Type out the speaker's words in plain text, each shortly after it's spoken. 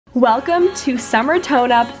Welcome to Summer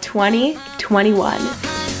Tone Up 2021.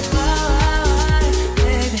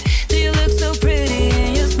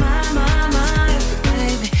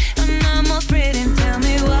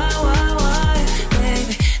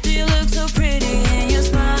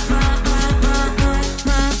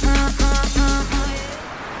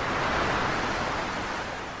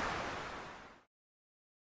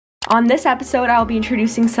 On this episode, I'll be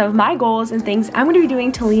introducing some of my goals and things I'm going to be doing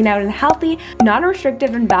to lean out in a healthy,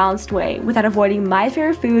 non-restrictive, and balanced way without avoiding my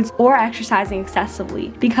favorite foods or exercising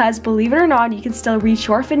excessively. Because believe it or not, you can still reach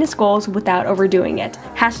your fitness goals without overdoing it.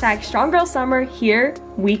 Hashtag Strong Girl Summer, here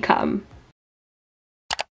we come.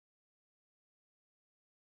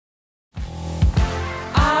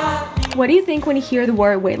 What do you think when you hear the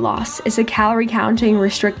word weight loss? Is it calorie counting,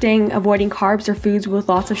 restricting, avoiding carbs or foods with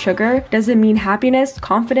lots of sugar? Does it mean happiness,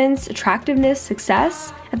 confidence, attractiveness,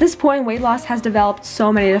 success? At this point, weight loss has developed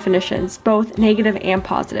so many definitions, both negative and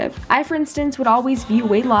positive. I, for instance, would always view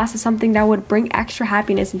weight loss as something that would bring extra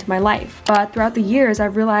happiness into my life. But throughout the years,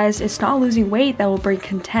 I've realized it's not losing weight that will bring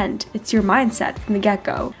content. It's your mindset from the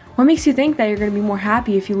get-go. What makes you think that you're going to be more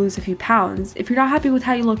happy if you lose a few pounds, if you're not happy with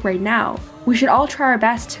how you look right now? We should all try our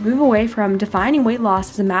best to move away from defining weight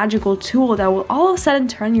loss as a magical tool that will all of a sudden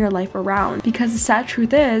turn your life around. Because the sad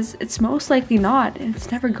truth is, it's most likely not, and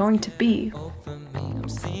it's never going to be.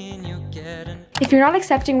 If you're not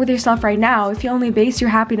accepting with yourself right now, if you only base your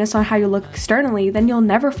happiness on how you look externally, then you'll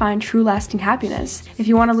never find true lasting happiness. If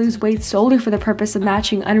you want to lose weight solely for the purpose of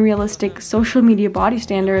matching unrealistic social media body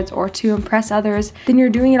standards or to impress others, then you're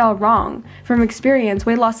doing it all wrong. From experience,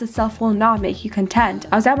 weight loss itself will not make you content.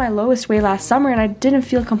 I was at my lowest weight last summer and I didn't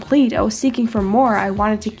feel complete. I was seeking for more. I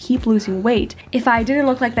wanted to keep losing weight. If I didn't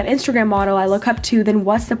look like that Instagram model I look up to, then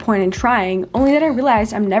what's the point in trying? Only then I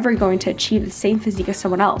realized I'm never going to achieve the same physique as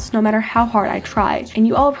someone else, no matter how hard I try. And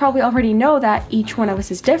you all probably already know that each one of us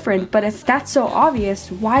is different, but if that's so obvious,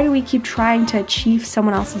 why do we keep trying to achieve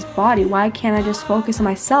someone else's body? Why can't I just focus on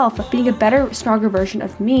myself, being a better, stronger version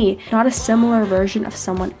of me, not a similar version of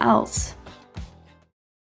someone else?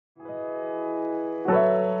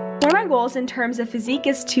 One of my goals in terms of physique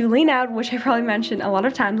is to lean out, which I probably mentioned a lot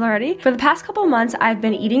of times already. For the past couple months, I've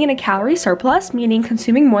been eating in a calorie surplus, meaning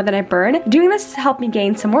consuming more than I burn. Doing this has helped me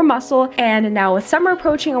gain some more muscle, and now with summer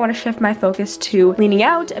approaching, I want to shift my focus to leaning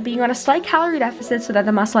out, being on a slight calorie deficit so that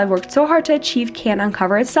the muscle I've worked so hard to achieve can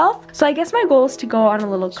uncover itself. So I guess my goal is to go on a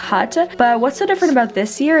little cut, but what's so different about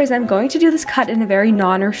this year is I'm going to do this cut in a very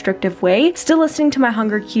non-restrictive way, still listening to my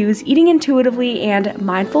hunger cues, eating intuitively and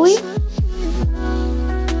mindfully.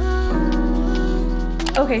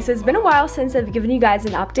 Okay, so it's been a while since I've given you guys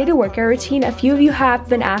an updated workout routine. A few of you have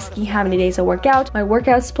been asking how many days I work out, my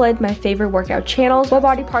workout split, my favorite workout channels, what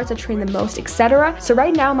body parts I train the most, etc. So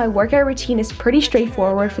right now, my workout routine is pretty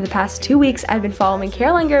straightforward. For the past 2 weeks, I've been following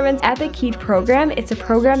Caroline Gervin's Epic Heat program. It's a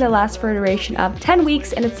program that lasts for a duration of 10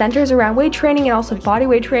 weeks, and it centers around weight training and also body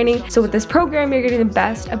weight training. So with this program, you're getting the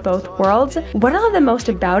best of both worlds. What I love the most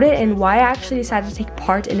about it and why I actually decided to take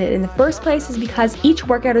part in it in the first place is because each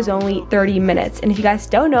workout is only 30 minutes. And if you guys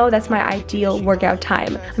don't know, that's my ideal workout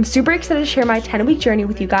time. I'm super excited to share my 10-week journey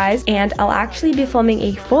with you guys, and I'll actually be filming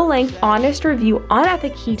a full-length, honest review on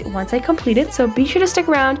Epic Heat once I complete it, so be sure to stick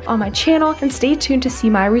around on my channel and stay tuned to see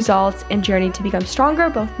my results and journey to become stronger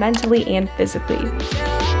both mentally and physically.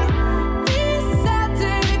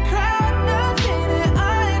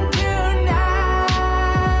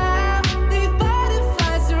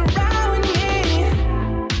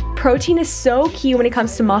 Protein is so key when it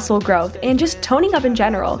comes to muscle growth and just toning up in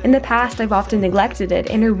general. In the past, I've often neglected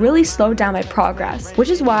it and it really slowed down my progress, which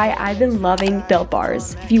is why I've been loving Built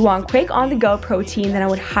Bars. If you want quick on-the-go protein, then I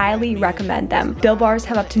would highly recommend them. Built Bars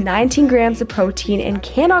have up to 19 grams of protein and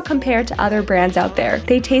cannot compare to other brands out there.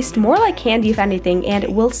 They taste more like candy if anything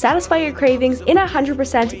and will satisfy your cravings in a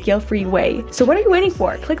 100% guilt-free way. So what are you waiting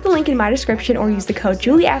for? Click the link in my description or use the code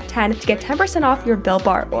JulieF10 to get 10% off your Built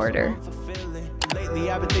Bar order.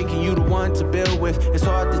 I've been thinking you the one to build with. It's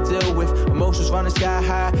hard to deal with. Emotions running sky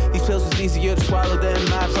high. These pills is easier to swallow than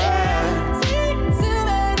my pride.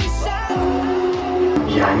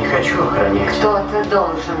 Я не хочу хранить. Кто-то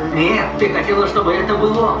должен. Нет, ты хотела, чтобы это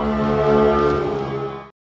было.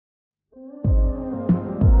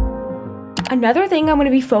 Another thing I'm going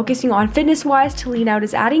to be focusing on fitness-wise to lean out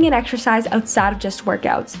is adding in exercise outside of just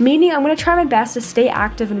workouts, meaning I'm going to try my best to stay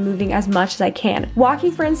active and moving as much as I can.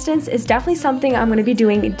 Walking, for instance, is definitely something I'm going to be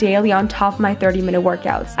doing daily on top of my 30-minute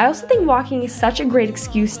workouts. I also think walking is such a great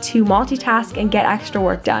excuse to multitask and get extra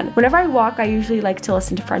work done. Whenever I walk, I usually like to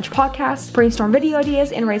listen to French podcasts, brainstorm video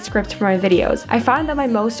ideas, and write scripts for my videos. I find that my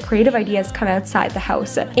most creative ideas come outside the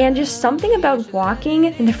house, and just something about walking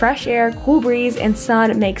in the fresh air, cool breeze, and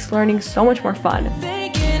sun makes learning so much more fun.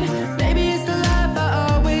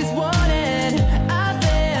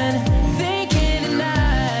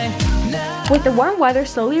 With the warm weather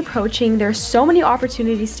slowly approaching, there's so many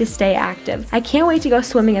opportunities to stay active. I can't wait to go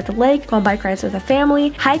swimming at the lake, go on bike rides with a family,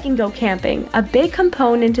 hike, and go camping. A big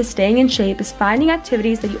component to staying in shape is finding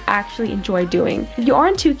activities that you actually enjoy doing. If you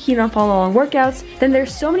aren't too keen on following workouts, then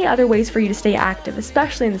there's so many other ways for you to stay active,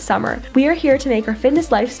 especially in the summer. We are here to make our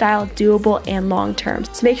fitness lifestyle doable and long-term,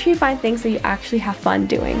 so make sure you find things that you actually have fun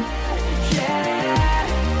doing.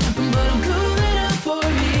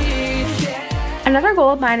 Another goal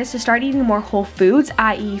of mine is to start eating more whole foods,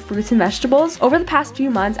 i.e. fruits and vegetables. Over the past few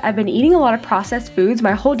months, I've been eating a lot of processed foods.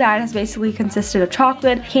 My whole diet has basically consisted of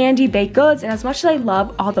chocolate, candy, baked goods, and as much as I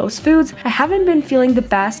love all those foods, I haven't been feeling the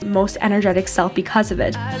best, most energetic self because of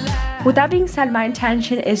it. With that being said, my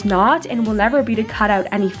intention is not and will never be to cut out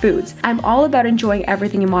any foods. I'm all about enjoying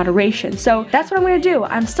everything in moderation, so that's what I'm going to do.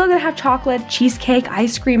 I'm still going to have chocolate, cheesecake,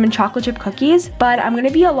 ice cream, and chocolate chip cookies, but I'm going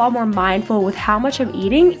to be a lot more mindful with how much I'm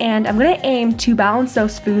eating, and I'm going to aim to balance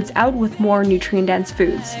those foods out with more nutrient-dense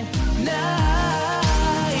foods.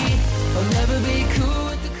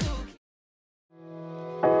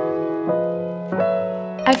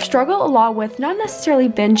 I've struggled a lot with not necessarily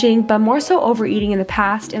binging, but more so overeating in the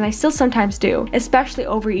past, and I still sometimes do, especially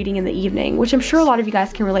overeating in the evening, which I'm sure a lot of you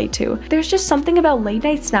guys can relate to. There's just something about late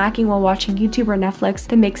night snacking while watching YouTube or Netflix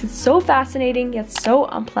that makes it so fascinating yet so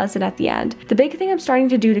unpleasant at the end. The big thing I'm starting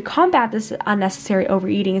to do to combat this unnecessary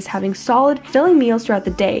overeating is having solid, filling meals throughout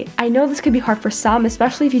the day. I know this could be hard for some,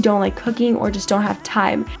 especially if you don't like cooking or just don't have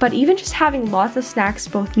time, but even just having lots of snacks,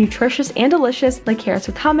 both nutritious and delicious, like carrots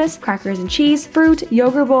with hummus, crackers and cheese, fruit,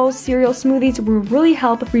 yogurt bowls, cereal, smoothies will really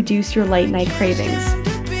help reduce your late night cravings.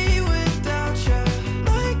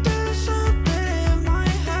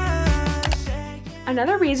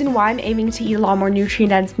 Another reason why I'm aiming to eat a lot more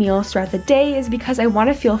nutrient-dense meals throughout the day is because I want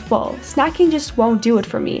to feel full. Snacking just won't do it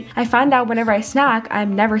for me. I find that whenever I snack,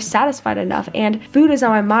 I'm never satisfied enough, and food is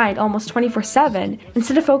on my mind almost 24/7.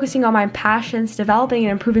 Instead of focusing on my passions, developing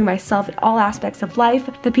and improving myself in all aspects of life,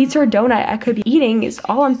 the pizza or donut I could be eating is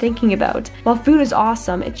all I'm thinking about. While food is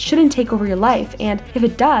awesome, it shouldn't take over your life, and if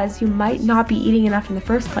it does, you might not be eating enough in the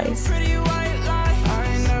first place.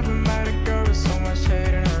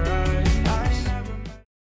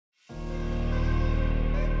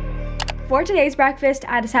 For today's breakfast,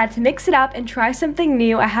 I decided to mix it up and try something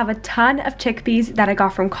new. I have a ton of chickpeas that I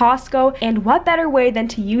got from Costco, and what better way than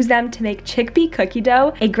to use them to make chickpea cookie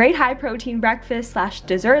dough, a great high protein breakfast slash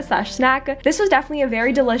dessert slash snack. This was definitely a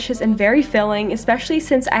very delicious and very filling, especially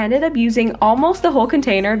since I ended up using almost the whole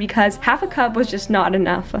container because half a cup was just not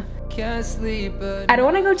enough. I don't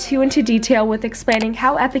want to go too into detail with explaining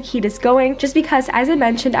how Epic Heat is going, just because, as I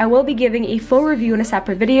mentioned, I will be giving a full review in a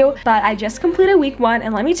separate video, but I just completed week 1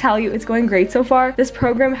 and let me tell you, it's going great so far. This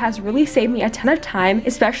program has really saved me a ton of time,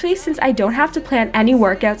 especially since I don't have to plan any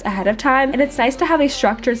workouts ahead of time, and it's nice to have a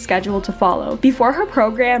structured schedule to follow. Before her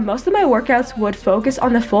program, most of my workouts would focus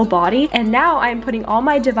on the full body, and now I'm putting all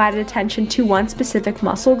my divided attention to one specific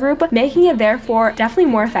muscle group, making it therefore definitely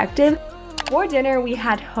more effective. For dinner, we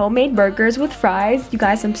had homemade burgers with fries. You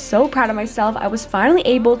guys, I'm so proud of myself. I was finally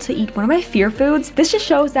able to eat one of my fear foods. This just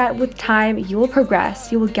shows that with time, you will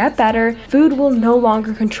progress, you will get better, food will no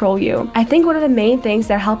longer control you. I think one of the main things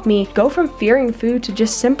that helped me go from fearing food to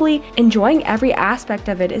just simply enjoying every aspect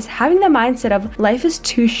of it is having the mindset of life is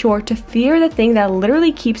too short to fear the thing that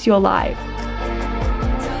literally keeps you alive.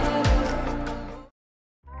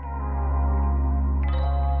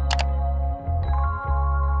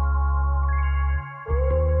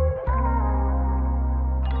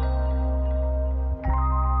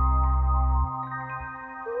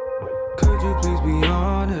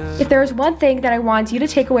 If there is one thing that I want you to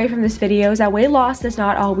take away from this video is that weight loss does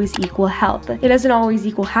not always equal health. It doesn't always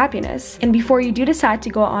equal happiness. And before you do decide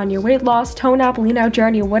to go on your weight loss, tone up, lean out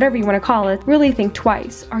journey, whatever you want to call it, really think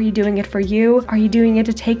twice. Are you doing it for you? Are you doing it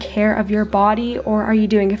to take care of your body? Or are you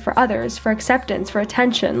doing it for others, for acceptance, for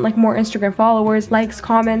attention, like more Instagram followers, likes,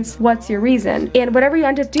 comments? What's your reason? And whatever you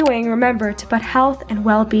end up doing, remember to put health and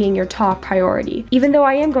well-being your top priority. Even though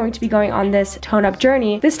I am going to be going on this tone up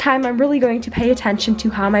journey, this time I'm really going to pay attention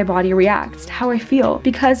to how my body reacts, to how I feel.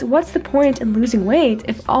 Because what's the point in losing weight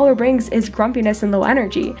if all it brings is grumpiness and low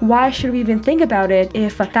energy? Why should we even think about it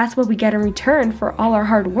if that's what we get in return for all our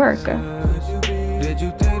hard work?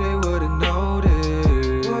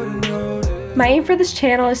 My aim for this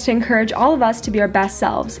channel is to encourage all of us to be our best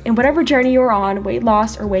selves. In whatever journey you're on, weight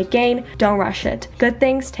loss or weight gain, don't rush it. Good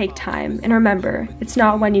things take time. And remember, it's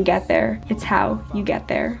not when you get there, it's how you get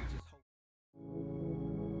there.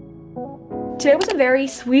 Today was a very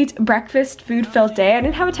sweet breakfast food-filled day. I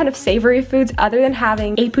didn't have a ton of savory foods other than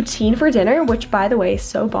having a poutine for dinner, which by the way is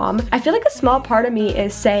so bomb. I feel like a small part of me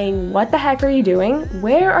is saying, what the heck are you doing?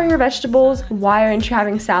 Where are your vegetables? Why aren't you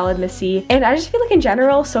having salad, Missy? And I just feel like in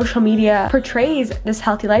general, social media portrays this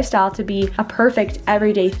healthy lifestyle to be a perfect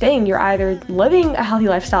everyday thing. You're either living a healthy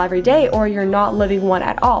lifestyle every day or you're not living one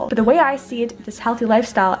at all. But the way I see it, this healthy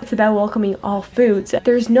lifestyle, it's about welcoming all foods.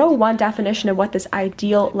 There's no one definition of what this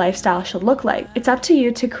ideal lifestyle should look like. It's up to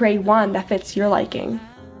you to create one that fits your liking.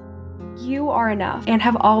 You are enough and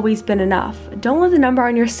have always been enough. Don't let the number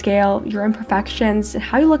on your scale, your imperfections, and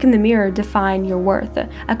how you look in the mirror define your worth.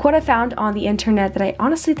 A quote I found on the internet that I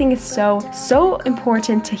honestly think is so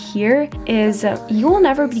important to hear is, you will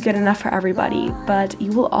never be good enough for everybody, but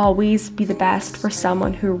you will always be the best for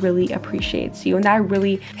someone who really appreciates you. And that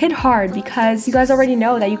really hit hard because you guys already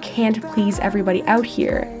know that you can't please everybody out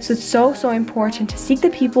here. So it's so important to seek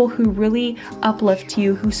the people who really uplift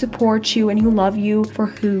you, who support you, and who love you for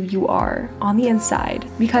who you are on the inside,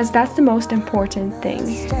 because that's the most important thing.